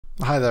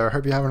Hi there, I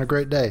hope you're having a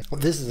great day.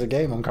 This is a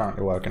game I'm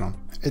currently working on.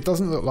 It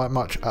doesn't look like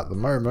much at the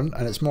moment,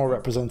 and it's more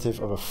representative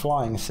of a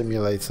flying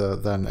simulator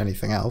than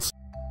anything else.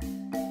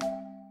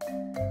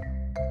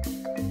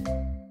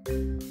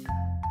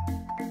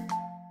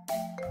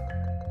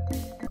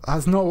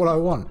 That's not what I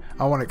want.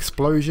 I want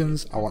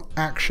explosions, I want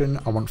action,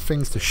 I want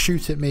things to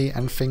shoot at me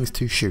and things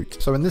to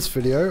shoot. So in this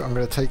video, I'm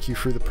going to take you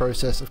through the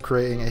process of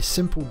creating a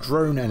simple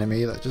drone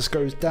enemy that just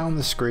goes down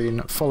the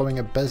screen following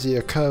a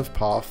bezier curve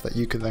path that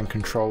you can then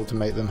control to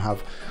make them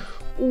have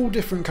all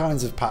different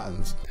kinds of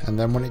patterns. And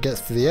then when it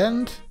gets to the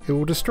end, it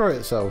will destroy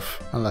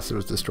itself, unless it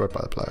was destroyed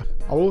by the player.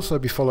 I'll also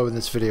be following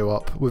this video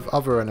up with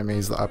other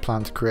enemies that I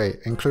plan to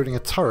create, including a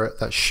turret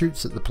that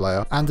shoots at the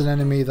player, and an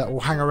enemy that will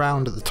hang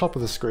around at the top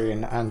of the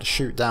screen and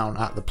shoot down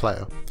at the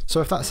player.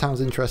 So if that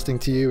sounds interesting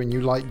to you and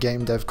you like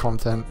game dev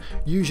content,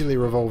 usually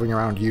revolving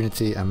around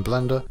Unity and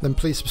Blender, then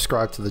please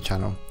subscribe to the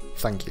channel.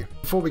 Thank you.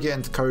 Before we get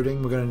into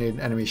coding, we're going to need an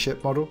enemy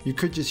ship model. You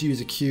could just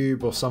use a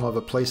cube or some other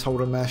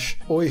placeholder mesh,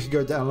 or you could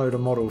go download a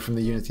model from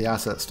the Unity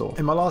asset store.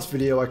 In my last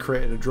video, I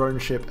created a drone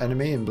ship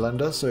enemy in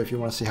Blender, so if you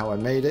want to see how I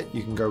made it,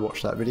 you can go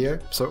watch that video.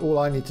 So all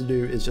I need to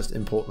do is just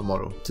import the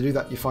model. To do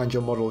that, you find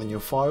your model in your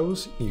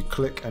files, you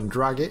click and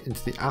drag it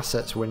into the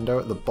assets window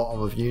at the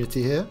bottom of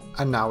Unity here,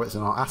 and now it's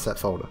in our asset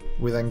folder.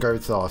 We then go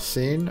to our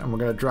scene and we're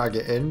going to drag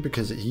it in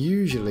because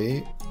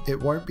it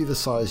won't be the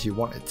size you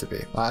want it to be.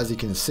 As you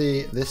can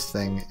see, this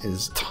thing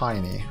is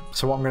tiny.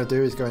 So what I'm going to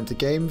do is go into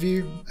game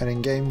view, and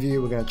in game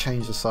view we're going to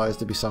change the size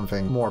to be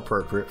something more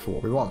appropriate for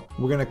what we want.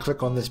 We're going to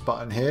click on this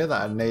button here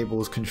that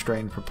enables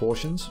constrained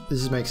proportions.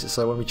 This makes it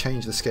so when we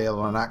change the scale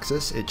on an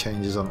axis, it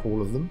changes on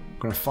all of them. I'm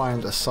going to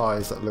find a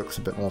size that looks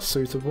a bit more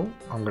suitable.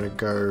 I'm going to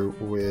go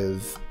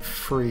with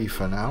 3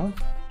 for now.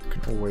 It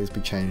can always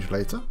be changed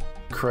later.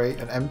 Create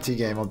an empty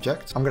game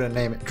object. I'm going to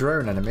name it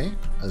drone enemy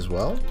as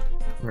well.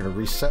 I'm going to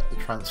reset the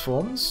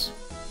transforms,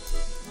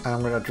 and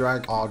I'm going to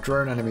drag our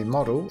drone enemy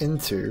model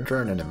into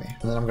drone enemy,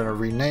 and then I'm going to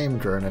rename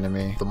drone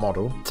enemy, the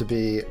model, to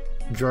be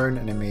drone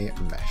enemy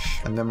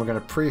mesh, and then we're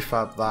going to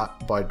prefab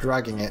that by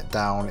dragging it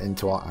down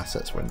into our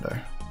assets window.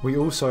 We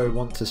also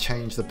want to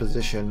change the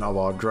position of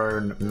our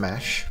drone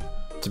mesh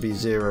to be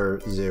 0,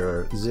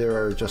 0,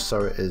 0, just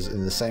so it is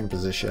in the same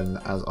position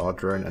as our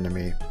drone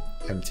enemy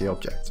empty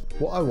object.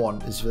 What I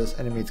want is for this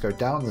enemy to go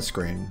down the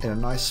screen in a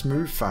nice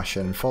smooth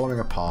fashion following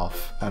a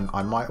path, and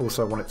I might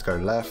also want it to go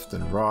left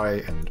and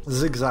right and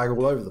zigzag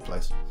all over the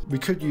place. We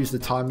could use the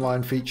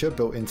timeline feature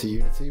built into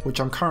Unity, which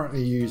I'm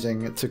currently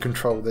using to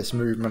control this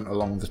movement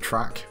along the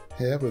track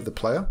here with the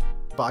player.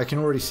 But I can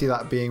already see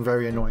that being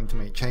very annoying to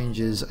make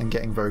changes and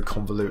getting very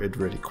convoluted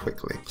really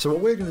quickly. So what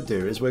we're going to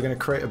do is we're going to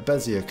create a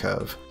bezier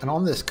curve, and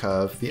on this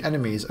curve the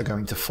enemies are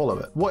going to follow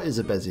it. What is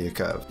a bezier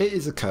curve? It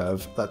is a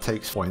curve that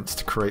takes points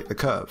to create the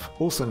curve,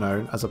 also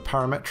known as a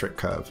parametric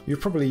curve. You've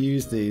probably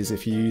used these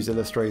if you use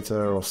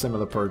Illustrator or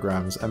similar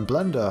programs, and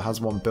Blender has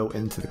one built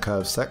into the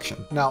curve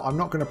section. Now I'm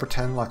not going to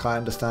pretend like I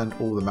understand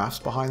all the maths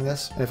behind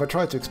this, and if I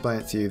tried to explain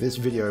it to you, this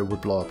video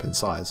would blow up in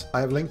size. I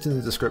have linked in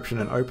the description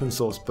an open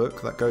source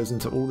book that goes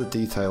into all the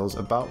details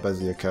about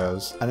bezier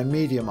curves, and a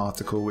Medium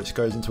article which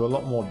goes into a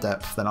lot more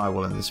depth than I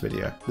will in this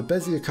video. The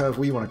bezier curve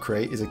we want to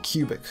create is a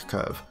cubic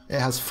curve. It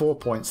has 4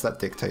 points that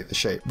dictate the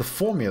shape. The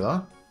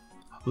formula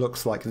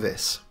looks like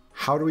this.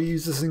 How do we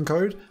use this in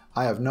code?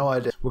 I have no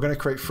idea. We're going to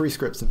create 3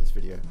 scripts in this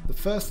video. The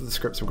first of the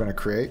scripts we're going to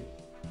create,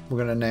 we're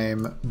going to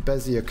name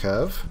bezier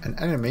curve an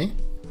enemy,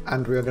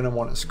 and we're going to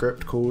want a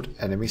script called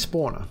enemy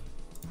spawner.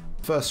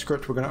 First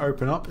script we're going to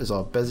open up is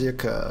our bezier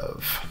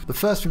curve. The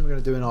first thing we're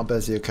going to do in our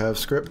bezier curve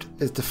script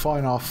is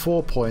define our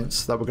 4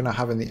 points that we're going to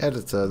have in the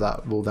editor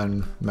that will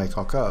then make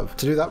our curve.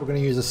 To do that, we're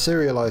going to use a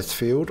serialized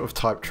field of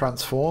type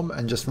transform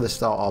and just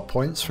list out our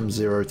points from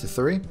 0 to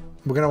 3.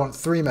 We're going to want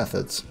 3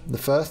 methods. The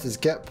first is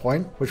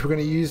getPoint, which we're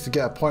going to use to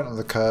get a point on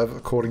the curve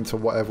according to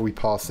whatever we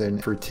pass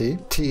in through t.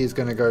 T is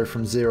going to go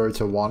from 0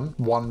 to 1,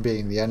 1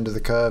 being the end of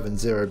the curve and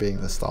 0 being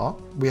the start.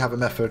 We have a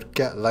method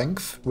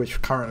getLength, which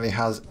currently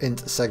has int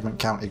segment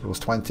count equals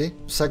 20.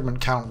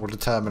 Segment count will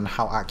determine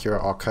how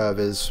accurate our curve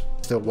is.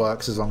 Still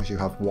works as long as you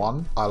have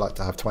 1. I like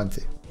to have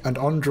 20. And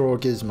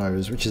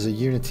onDrawGizmos, which is a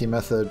Unity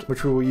method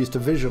which we will use to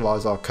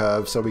visualize our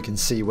curve so we can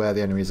see where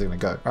the enemies are going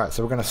to go. Alright,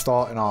 so we're going to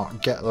start in our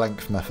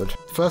getLength method.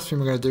 First thing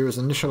we're going to do is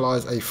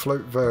initialize a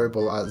float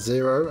variable at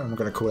 0, and we're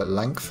going to call it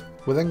length.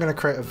 We're then going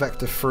to create a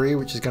vector 3,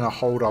 which is going to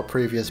hold our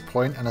previous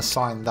point and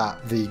assign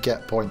that the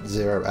getPoint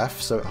 0f,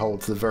 so it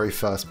holds the very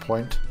first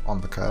point on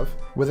the curve.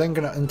 We're then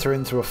going to enter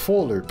into a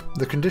for loop.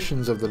 The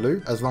conditions of the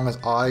loop, as long as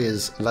I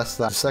is less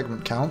than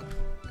segment count,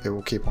 it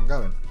will keep on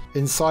going.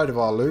 Inside of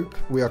our loop,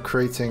 we are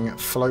creating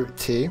float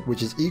t,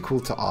 which is equal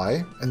to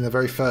I. In the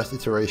very first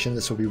iteration,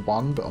 this will be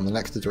 1, but on the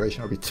next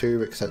iteration, it will be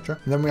 2, etc.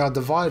 And then we are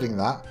dividing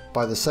that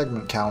by the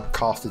segment count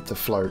casted to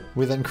float.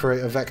 We then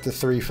create a vector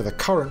 3 for the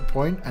current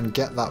point and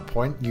get that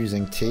point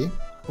using t.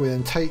 We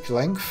then take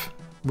length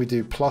we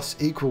do plus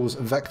equals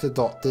vector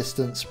dot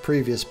distance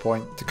previous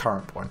point to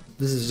current point.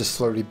 This is just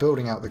slowly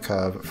building out the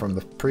curve from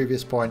the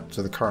previous point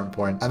to the current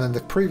point, and then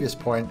the previous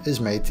point is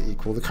made to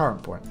equal the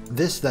current point.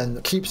 This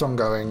then keeps on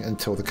going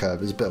until the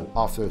curve is built.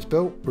 After it's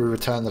built, we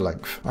return the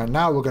length. And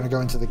now we're going to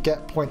go into the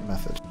get point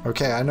method.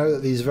 Okay, I know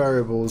that these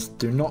variables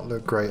do not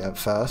look great at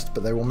first,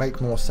 but they will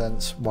make more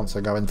sense once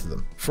I go into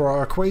them. For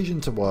our equation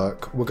to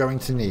work, we're going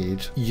to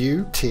need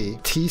u, t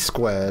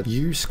squared,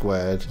 u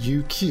squared,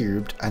 u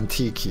cubed, and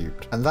t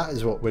cubed. And that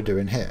is what we're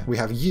doing here. We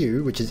have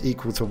u, which is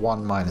equal to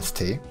 1 minus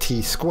t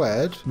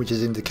squared, which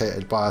is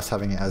indicated by us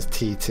having it as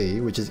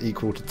tt, which is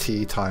equal to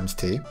t times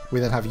t. We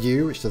then have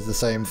u, which does the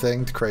same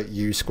thing to create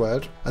u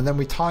squared, and then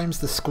we times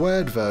the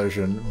squared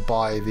version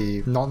by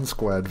the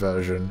non-squared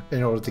version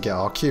in order to get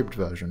our cubed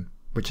version,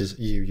 which is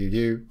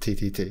u, t,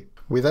 t.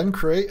 We then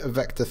create a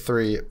vector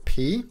 3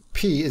 p.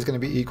 P is going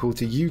to be equal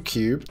to u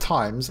cubed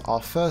times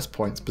our first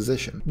point's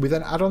position. We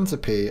then add on to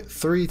p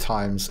 3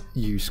 times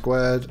u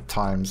squared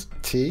times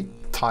t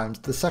times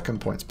the second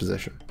point's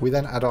position. We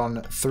then add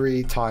on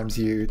 3 times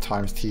u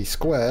times t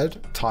squared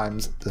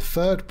times the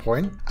third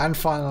point, and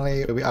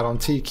finally we add on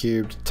t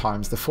cubed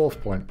times the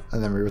fourth point,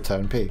 and then we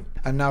return p.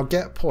 And now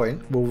get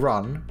point will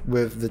run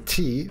with the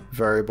t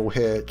variable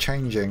here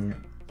changing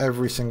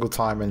every single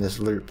time in this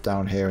loop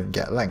down here in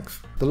get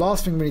length. The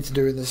last thing we need to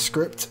do in this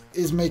script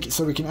is make it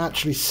so we can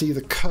actually see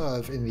the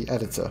curve in the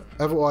editor.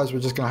 Otherwise, we're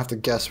just going to have to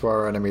guess where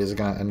our enemies are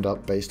going to end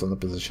up based on the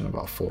position of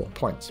our 4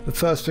 points. The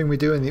first thing we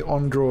do in the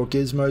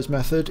onDrawGizmos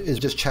method is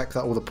just check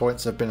that all the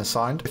points have been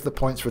assigned. If the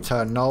points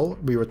return null,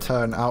 we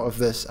return out of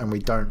this and we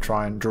don't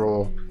try and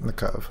draw the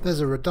curve. There's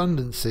a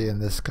redundancy in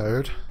this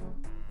code.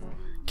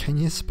 Can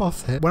you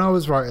spot it? When I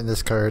was writing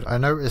this code, I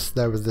noticed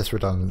there was this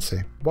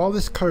redundancy. While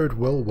this code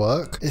will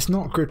work, it's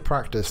not good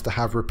practice to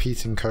have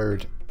repeating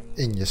code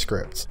in your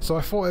script. So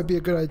I thought it'd be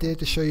a good idea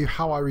to show you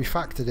how I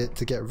refactored it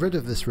to get rid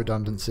of this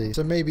redundancy,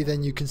 so maybe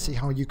then you can see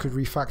how you could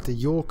refactor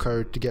your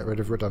code to get rid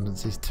of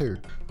redundancies too.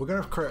 We're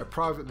going to create a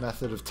private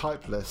method of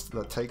type list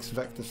that takes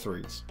vector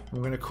 3s. I'm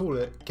going to call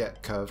it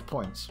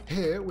getCurvePoints.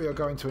 Here we are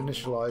going to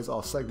initialize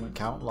our segment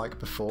count like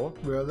before.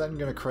 We are then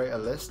going to create a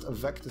list of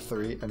vector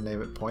 3 and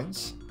name it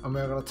points. And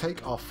we are going to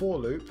take our for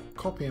loop,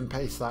 copy and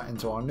paste that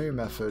into our new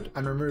method,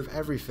 and remove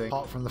everything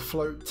apart from the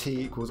float t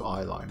equals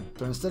I line.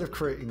 So instead of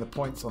creating the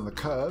points on the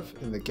curve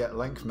in the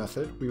getLength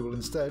method, we will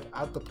instead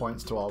add the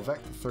points to our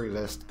vector 3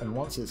 list, and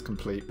once it's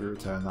complete, we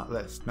return that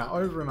list. Now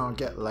over in our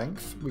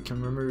getLength, we can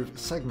remove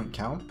segment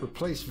count,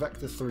 replace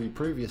vector 3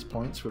 previous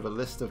points with a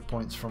list of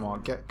points from our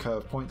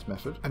getCurvePoints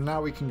method, and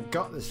now we can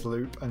gut this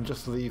loop and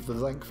just leave the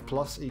length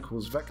plus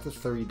equals vector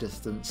 3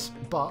 distance,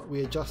 but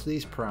we adjust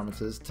these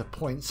parameters to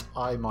points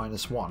I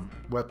minus 1.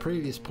 Where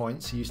previous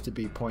points used to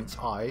be points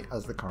I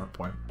as the current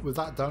point. With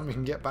that done, we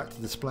can get back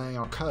to displaying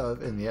our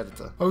curve in the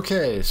editor.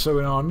 Okay, so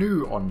in our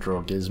new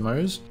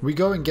onDrawGizmos, we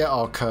go and get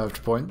our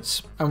curved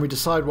points, and we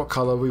decide what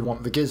color we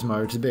want the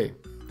gizmo to be.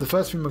 The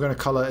first thing we're going to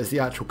color is the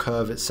actual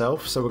curve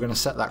itself, so we're going to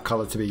set that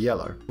color to be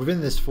yellow. Within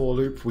this for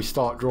loop, we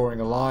start drawing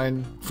a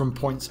line from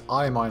points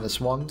I minus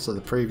 1, so the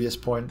previous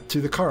point,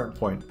 to the current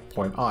point,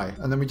 point I,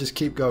 and then we just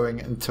keep going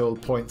until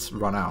points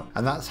run out,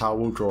 and that's how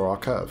we'll draw our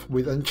curve.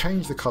 We then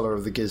change the color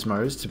of the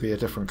gizmos to be a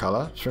different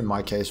color, so in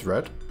my case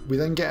red. We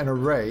then get an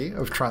array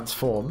of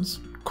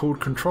transforms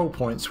called control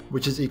points,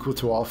 which is equal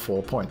to our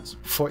 4 points.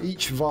 For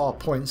each of our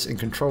points in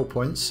control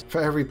points, for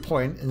every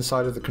point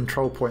inside of the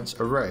control points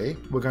array,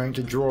 we're going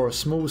to draw a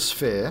small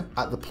sphere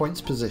at the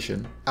point's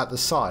position at the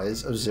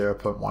size of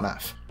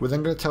 0.1f. We're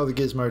then going to tell the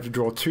gizmo to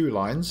draw 2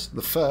 lines,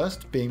 the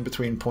first being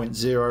between point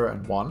 0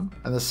 and 1,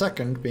 and the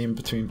second being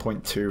between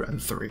point 2 and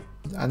 3.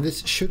 And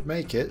this should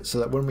make it so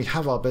that when we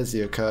have our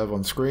Bezier curve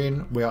on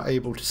screen, we are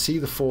able to see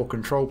the 4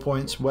 control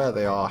points, where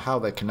they are, how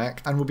they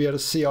connect, and we'll be able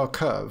to see our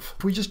curve.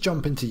 If we just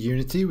jump into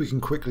Unity, we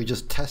can quickly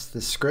just test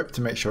this script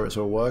to make sure it's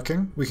all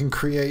working. We can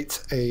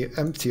create an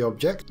empty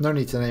object. No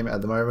need to name it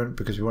at the moment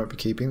because we won't be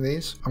keeping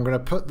these. I'm going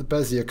to put the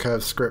Bezier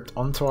curve script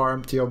onto our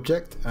empty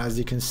object. As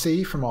you can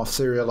see from our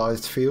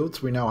serialized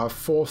fields, we now have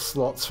 4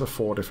 slots for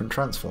 4 different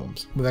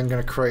transforms. We're then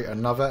going to create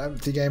another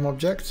empty game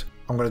object.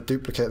 I'm going to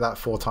duplicate that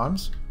 4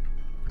 times.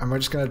 And we're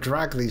just going to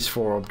drag these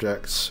 4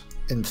 objects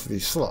into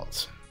these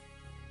slots.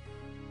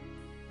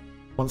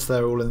 Once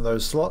they're all in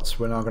those slots,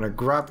 we're now going to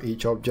grab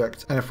each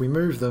object, and if we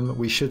move them,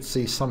 we should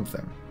see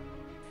something.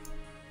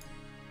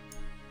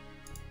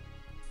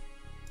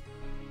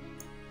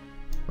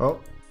 Oh,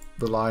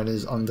 the line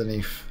is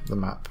underneath the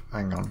map.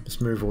 Hang on,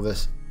 let's move all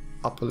this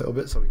up a little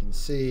bit so we can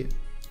see.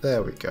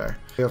 There we go.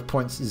 We have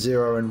points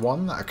 0 and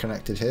 1 that are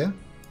connected here,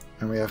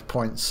 and we have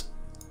points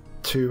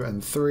 2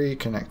 and 3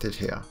 connected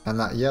here, and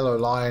that yellow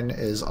line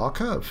is our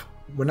curve.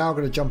 We're now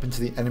going to jump into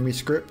the enemy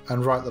script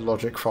and write the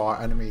logic for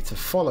our enemy to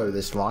follow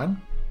this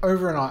line.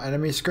 Over in our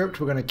enemy script,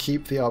 we're going to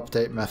keep the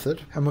update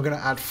method, and we're going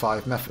to add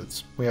 5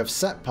 methods. We have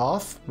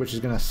setPath, which is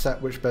going to set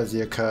which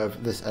Bezier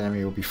curve this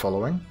enemy will be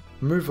following.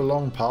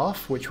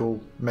 MoveAlongPath, which will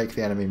make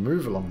the enemy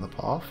move along the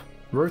path.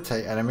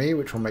 RotateEnemy,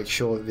 which will make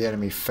sure that the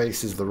enemy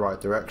faces the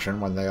right direction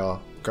when they are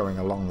going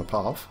along the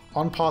path.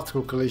 On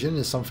particle collision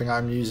is something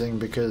I'm using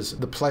because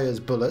the player's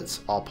bullets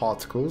are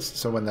particles,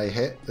 so when they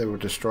hit, they will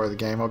destroy the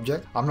game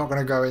object. I'm not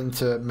going to go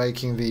into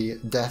making the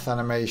death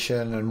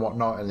animation and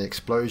whatnot and the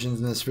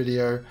explosions in this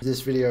video. This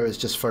video is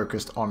just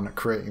focused on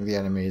creating the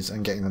enemies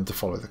and getting them to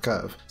follow the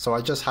curve. So I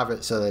just have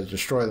it so they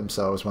destroy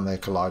themselves when they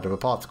collide with a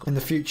particle. In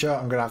the future,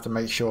 I'm going to have to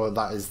make sure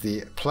that is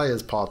the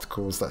player's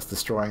particles that's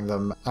destroying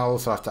them. I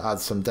also have to add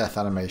some death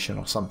animation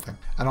or something.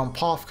 And on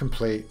path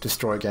complete,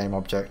 destroy game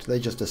object, they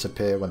just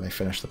disappear when they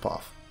finish the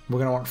path. We're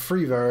going to want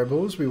 3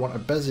 variables. We want a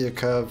bezier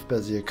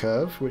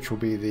curve, which will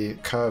be the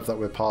curve that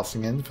we're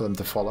passing in for them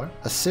to follow.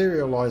 A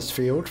serialized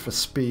field for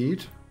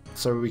speed,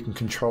 so we can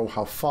control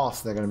how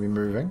fast they're going to be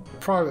moving.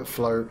 Private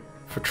float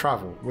for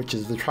travel, which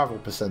is the travel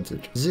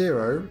percentage.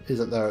 0 is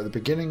that they're at the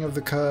beginning of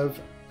the curve,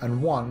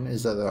 and 1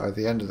 is that they're at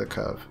the end of the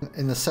curve.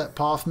 In the set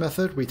path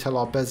method, we tell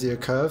our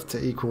bezier curve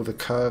to equal the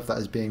curve that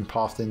is being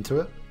passed into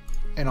it.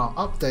 In our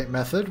update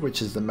method,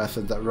 which is the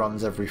method that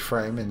runs every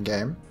frame in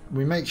game,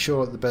 we make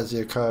sure that the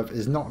bezier curve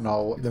is not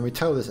null, then we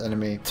tell this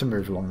enemy to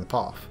move along the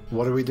path.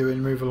 What do we do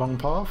in move along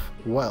path?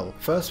 Well,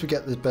 first we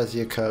get the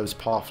bezier curve's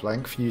path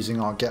length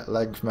using our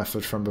getLength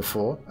method from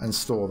before and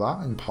store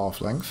that in path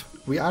length.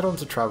 We add on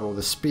to travel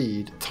the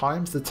speed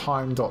times the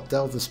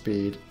time.delta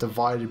speed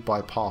divided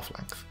by path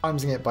length.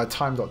 Timesing it by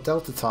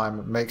time.delta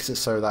time makes it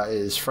so that it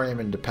is frame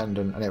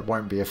independent and it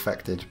won't be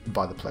affected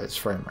by the player's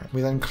frame rate.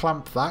 We then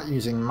clamp that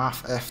using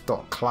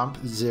mathf.clamp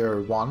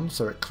 0, 1,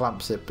 so it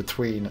clamps it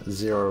between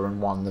 0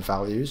 and 1 the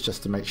values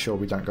just to make sure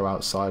we don't go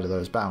outside of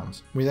those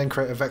bounds. We then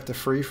create a vector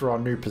 3 for our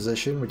new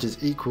position, which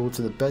is equal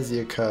to the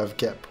bezier curve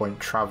get point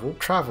travel.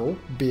 Travel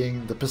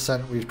being the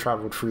percent we've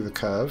traveled through the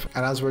curve,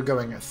 and as we're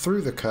going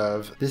through the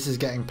curve, this is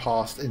getting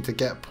passed into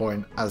get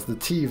point as the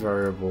t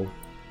variable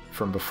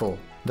from before.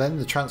 Then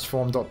the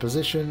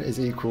transform.position is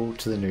equal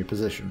to the new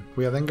position.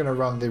 We are then going to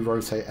run the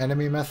rotate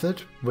enemy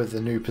method with the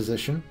new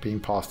position being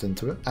passed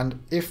into it. And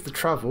if the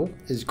travel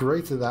is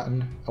greater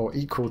than or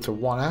equal to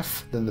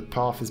 1f, then the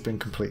path has been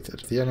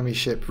completed. If the enemy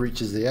ship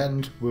reaches the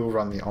end, we'll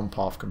run the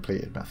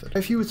onPathCompleted method.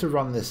 If you were to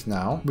run this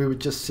now, we would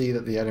just see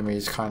that the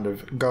enemies kind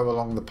of go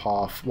along the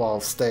path while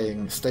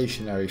staying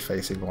stationary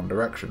facing one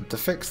direction. To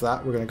fix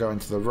that, we're going to go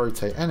into the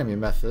rotate enemy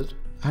method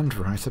and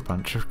write a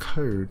bunch of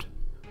code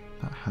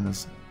that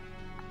has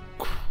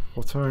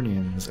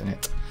quaternions in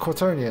it.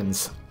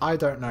 Quaternions, I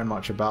don't know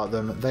much about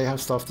them. They have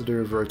stuff to do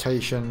with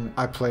rotation.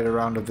 I played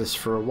around with this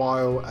for a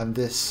while and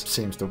this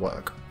seems to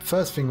work.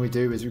 First thing we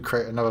do is we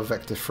create another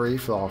vector 3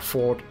 for our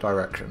forward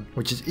direction,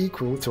 which is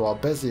equal to our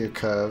bezier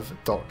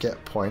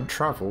curve.getPoint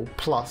travel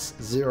plus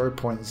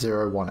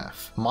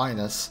 0.01f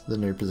minus the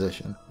new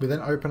position. We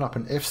then open up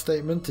an if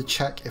statement to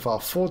check if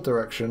our forward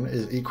direction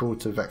is equal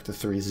to vector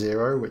 3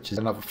 0, which is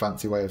another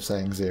fancy way of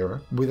saying 0.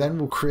 We then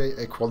will create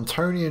a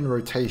quaternion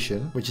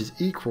rotation, which is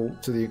equal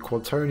to the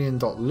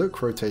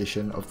quaternion.look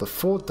rotation of the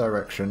forward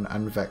direction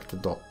and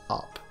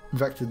vector.up.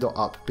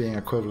 Vector.up being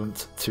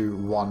equivalent to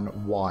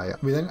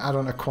 1y. We then add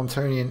on a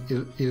quaternion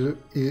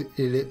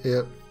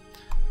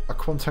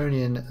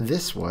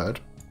this word.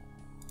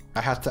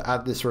 I had to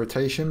add this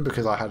rotation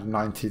because I had a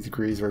 90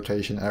 degrees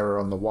rotation error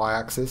on the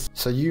y-axis,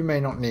 so you may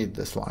not need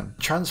this line.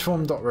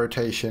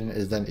 Transform.rotation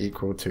is then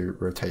equal to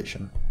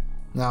rotation.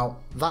 Now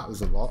that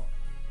was a lot,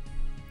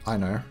 I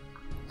know,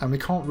 and we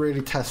can't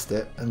really test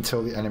it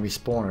until the enemy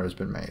spawner has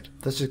been made.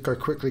 Let's just go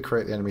quickly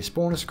create the enemy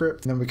spawner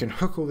script, and then we can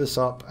hook all this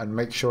up and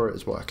make sure it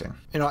is working.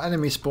 In our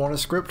enemy spawner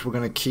script, we're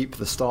going to keep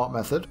the start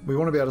method. We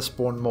want to be able to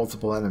spawn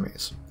multiple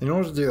enemies. In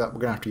order to do that, we're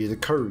going to have to use a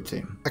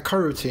coroutine. A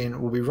coroutine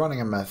will be running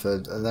a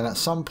method, and then at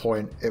some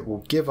point it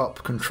will give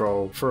up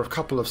control for a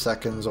couple of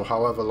seconds or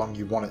however long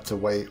you want it to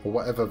wait, or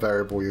whatever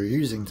variable you're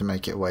using to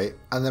make it wait.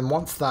 And then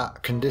once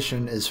that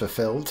condition is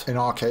fulfilled, in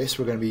our case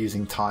we're going to be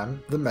using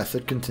time, the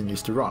method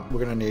continues to run.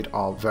 We're going to need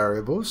our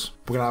variables.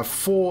 We're going to have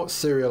 4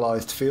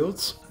 serialized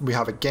fields. We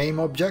have a game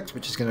object,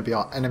 which is going to be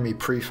our enemy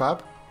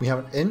prefab. We have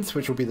an int,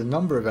 which will be the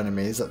number of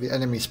enemies that the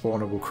enemy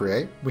spawner will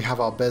create. We have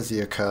our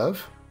bezier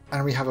curve,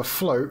 and we have a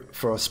float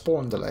for a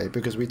spawn delay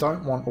because we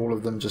don't want all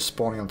of them just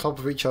spawning on top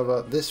of each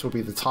other. This will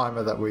be the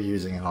timer that we're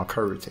using in our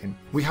coroutine.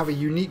 We have a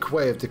unique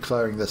way of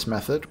declaring this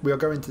method. We are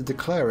going to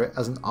declare it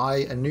as an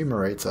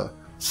enumerator,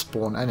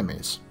 spawn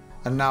enemies.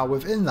 And now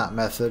within that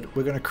method,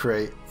 we're going to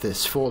create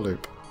this for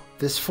loop.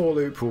 This for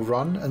loop will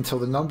run until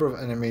the number of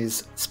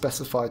enemies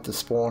specified to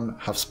spawn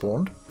have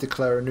spawned.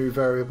 Declare a new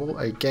variable,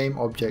 a game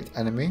object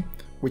enemy,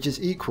 which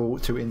is equal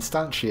to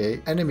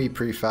instantiate enemy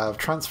prefab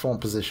transform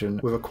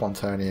position with a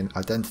quaternion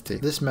identity.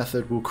 This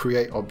method will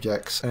create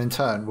objects and in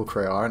turn will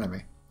create our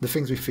enemy. The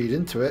things we feed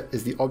into it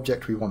is the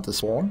object we want to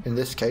spawn, in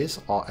this case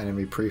our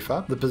enemy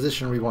prefab, the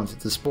position we want it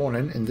to spawn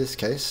in this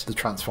case the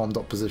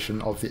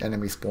transform.position of the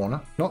enemy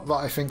spawner. Not that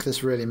I think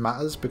this really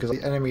matters because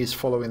the enemies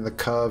following the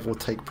curve will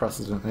take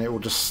precedent and it will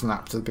just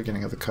snap to the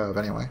beginning of the curve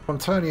anyway.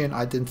 Quaternion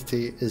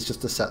identity is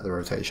just to set the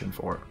rotation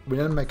for it. We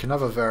then make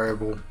another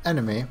variable,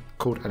 enemy,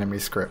 called enemy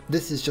script.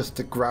 This is just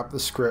to grab the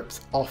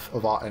script off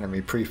of our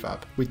enemy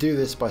prefab. We do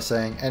this by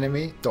saying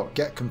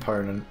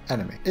enemy.getComponent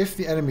enemy. If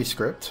the enemy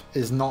script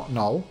is not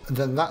null,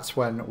 then that's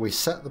when we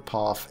set the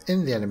path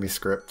in the enemy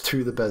script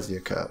to the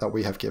bezier curve that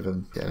we have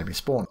given the enemy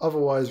spawn.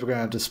 Otherwise, we're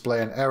going to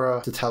display an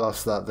error to tell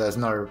us that there's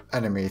no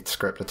enemy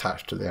script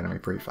attached to the enemy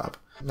prefab.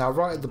 Now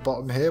right at the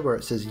bottom here where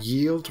it says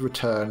yield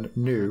return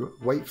new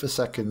wait for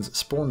seconds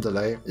spawn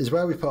delay is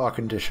where we put our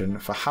condition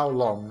for how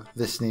long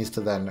this needs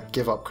to then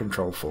give up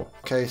control for.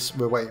 In case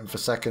we're waiting for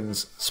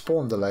seconds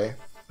spawn delay,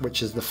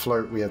 which is the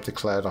float we have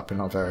declared up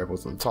in our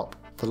variables at the top.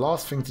 The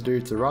last thing to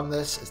do to run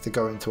this is to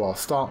go into our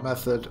start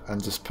method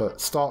and just put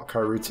start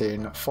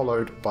coroutine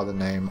followed by the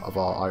name of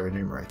our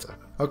IOenumerator.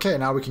 Okay,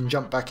 now we can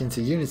jump back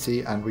into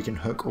Unity and we can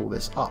hook all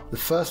this up. The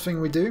first thing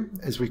we do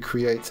is we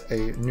create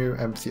a new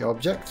empty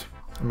object.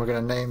 And we're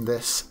going to name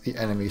this the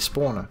enemy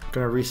spawner. We're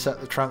going to reset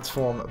the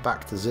transform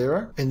back to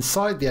 0.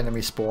 Inside the enemy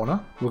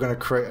spawner, we're going to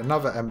create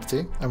another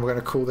empty, and we're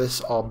going to call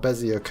this our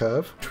bezier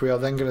curve, which we are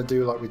then going to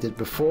do like we did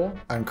before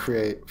and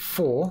create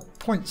 4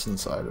 points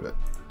inside of it.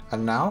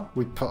 And now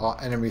we put our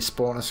enemy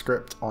spawner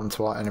script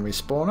onto our enemy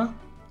spawner,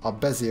 our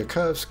bezier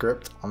curve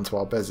script onto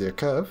our bezier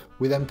curve.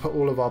 We then put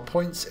all of our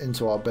points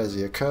into our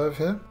bezier curve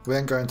here. We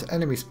then go into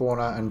enemy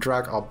spawner and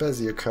drag our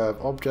bezier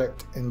curve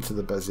object into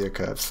the bezier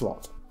curve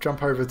slot.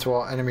 Jump over to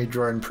our enemy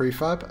drone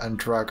prefab and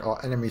drag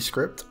our enemy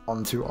script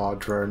onto our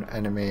drone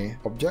enemy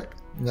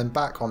object. And then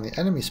back on the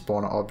enemy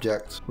spawner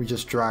object, we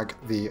just drag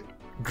the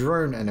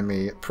drone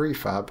enemy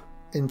prefab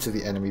into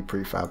the enemy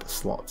prefab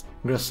slot.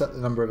 I'm going to set the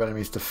number of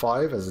enemies to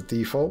 5 as a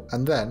default,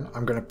 and then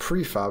I'm going to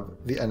prefab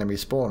the enemy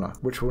spawner,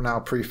 which will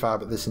now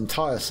prefab this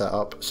entire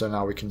setup, so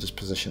now we can just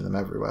position them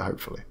everywhere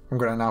hopefully. I'm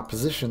going to now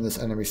position this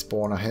enemy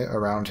spawner here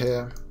around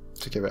here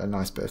to give it a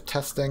nice bit of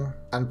testing,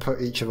 and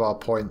put each of our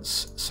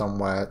points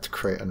somewhere to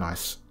create a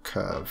nice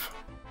curve.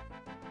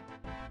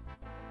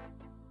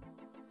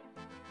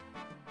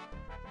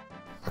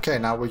 Okay,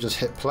 now we just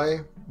hit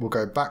play. We'll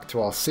go back to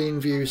our scene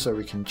view so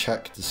we can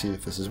check to see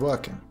if this is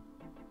working.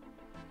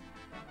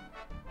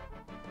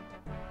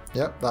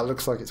 Yep, that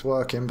looks like it's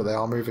working, but they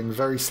are moving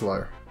very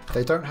slow.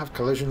 They don't have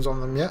collisions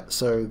on them yet,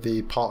 so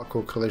the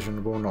particle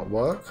collision will not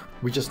work.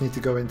 We just need to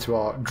go into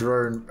our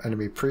drone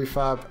enemy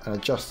prefab and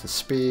adjust the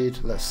speed.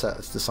 Let's set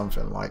this to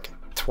something like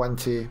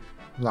 20.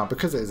 Now,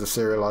 because it is a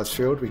serialized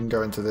field, we can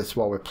go into this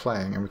while we're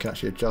playing and we can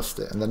actually adjust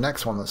it. And the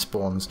next one that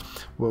spawns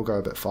will go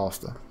a bit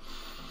faster.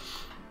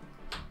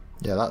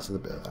 Yeah, that's a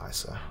bit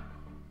nicer.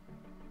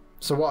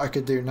 So what I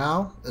could do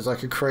now is I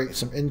could create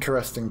some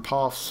interesting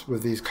paths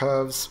with these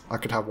curves. I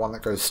could have one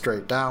that goes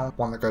straight down,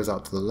 one that goes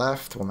out to the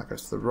left, one that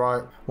goes to the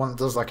right, one that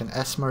does like an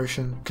S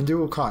motion. Can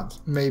do all kinds.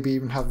 Maybe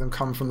even have them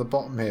come from the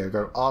bottom here,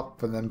 go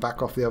up and then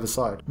back off the other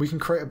side. We can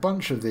create a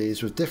bunch of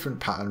these with different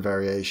pattern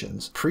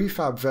variations,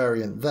 prefab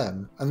variant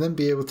them, and then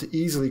be able to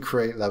easily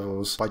create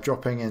levels by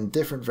dropping in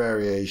different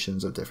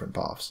variations of different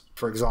paths.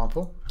 For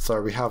example,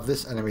 so we have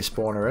this enemy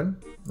spawner in.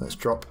 Let's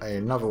drop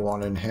another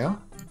one in here.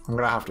 I'm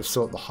going to have to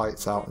sort the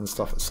heights out and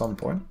stuff at some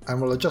point.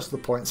 And we'll adjust the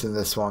points in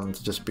this one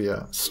to just be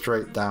a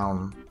straight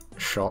down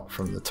shot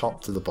from the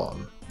top to the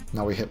bottom.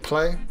 Now we hit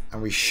play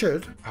and we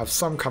should have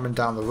some coming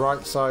down the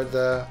right side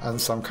there and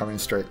some coming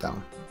straight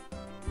down.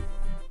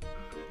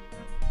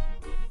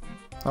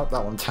 Oh,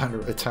 that one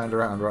turned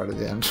around right at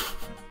the end.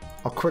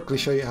 I'll quickly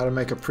show you how to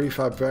make a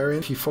prefab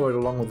variant. If you followed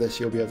along with this,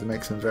 you'll be able to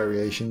make some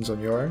variations on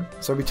your own.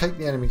 So we take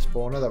the enemy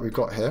spawner that we've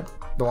got here,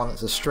 the one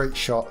that's a straight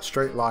shot,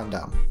 straight line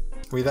down.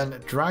 We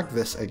then drag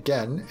this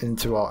again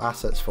into our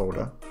assets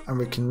folder and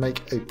we can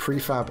make a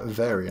prefab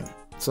variant.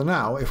 So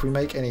now if we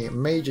make any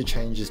major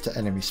changes to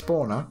enemy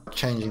spawner,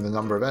 changing the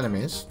number of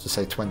enemies to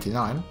say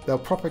 29, they'll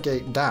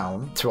propagate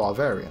down to our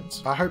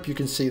variants. I hope you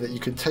can see that you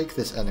can take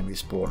this enemy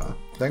spawner,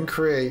 then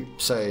create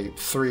say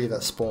 3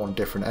 that spawn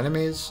different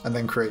enemies, and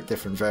then create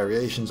different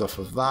variations off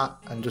of that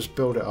and just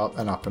build it up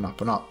and up and up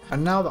and up.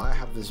 And now that I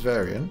have this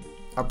variant,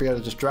 I'll be able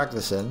to just drag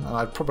this in and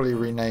I'd probably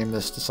rename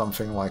this to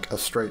something like a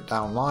straight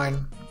down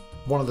line.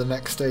 One of the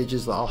next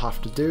stages that I'll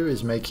have to do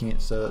is making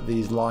it so that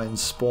these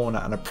lines spawn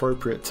at an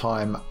appropriate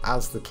time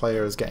as the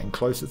player is getting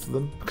closer to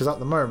them. Because at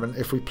the moment,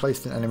 if we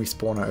placed an enemy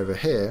spawner over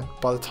here,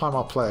 by the time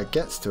our player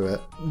gets to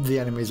it, the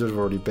enemies would have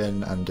already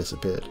been and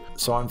disappeared.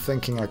 So I'm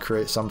thinking I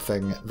create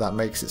something that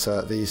makes it so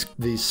that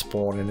these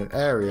spawn in an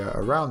area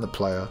around the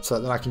player, so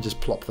that then I can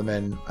just plop them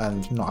in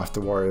and not have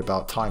to worry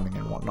about timing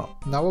and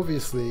whatnot. Now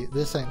obviously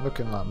this ain't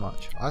looking like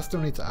much. I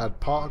still need to add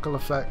particle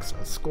effects,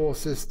 a score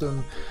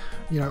system,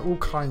 you know, all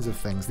kinds of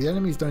things. The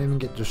enemies don't even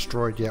get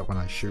destroyed yet when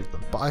I shoot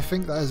them. But I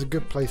think that is a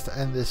good place to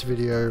end this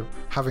video,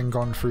 having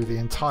gone through the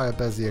entire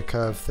bezier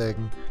curve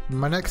thing. In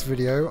my next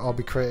video, I'll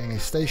be creating a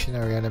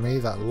stationary enemy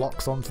that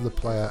locks onto the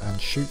player and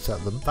shoots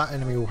at them. That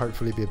enemy will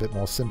hopefully be a bit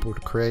more simple to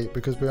create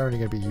because we're only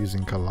going to be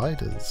using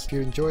colliders. If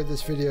you enjoyed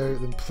this video,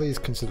 then please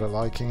consider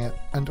liking it.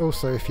 And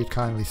also if you'd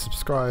kindly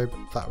subscribe,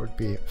 that would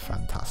be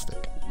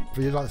fantastic. If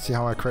you'd like to see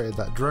how I created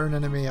that drone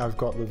enemy, I've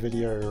got the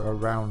video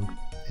around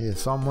here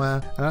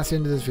somewhere. And that's the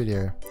end of this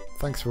video.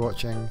 Thanks for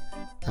watching,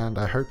 and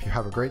I hope you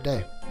have a great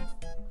day.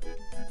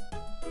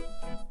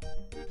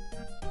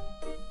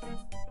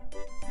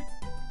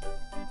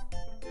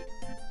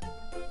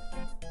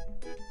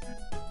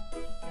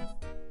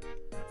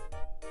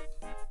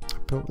 I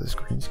built this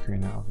green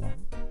screen out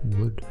of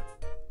wood.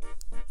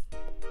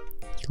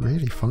 It's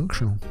really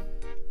functional.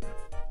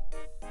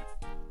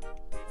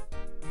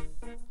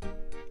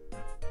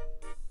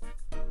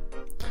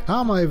 How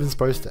am I even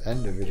supposed to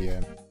end a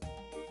video?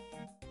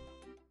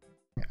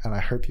 And I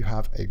hope you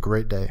have a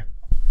great day.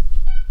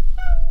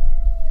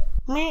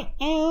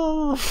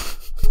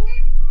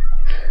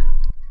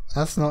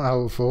 That's not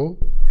helpful.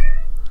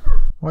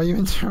 What are you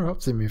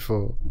interrupting me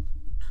for?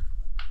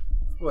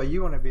 Well,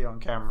 you want to be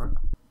on camera.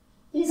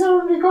 He's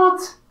only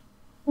got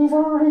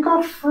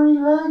 3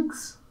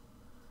 legs.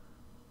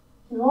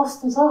 He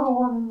lost his other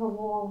one in the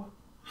war.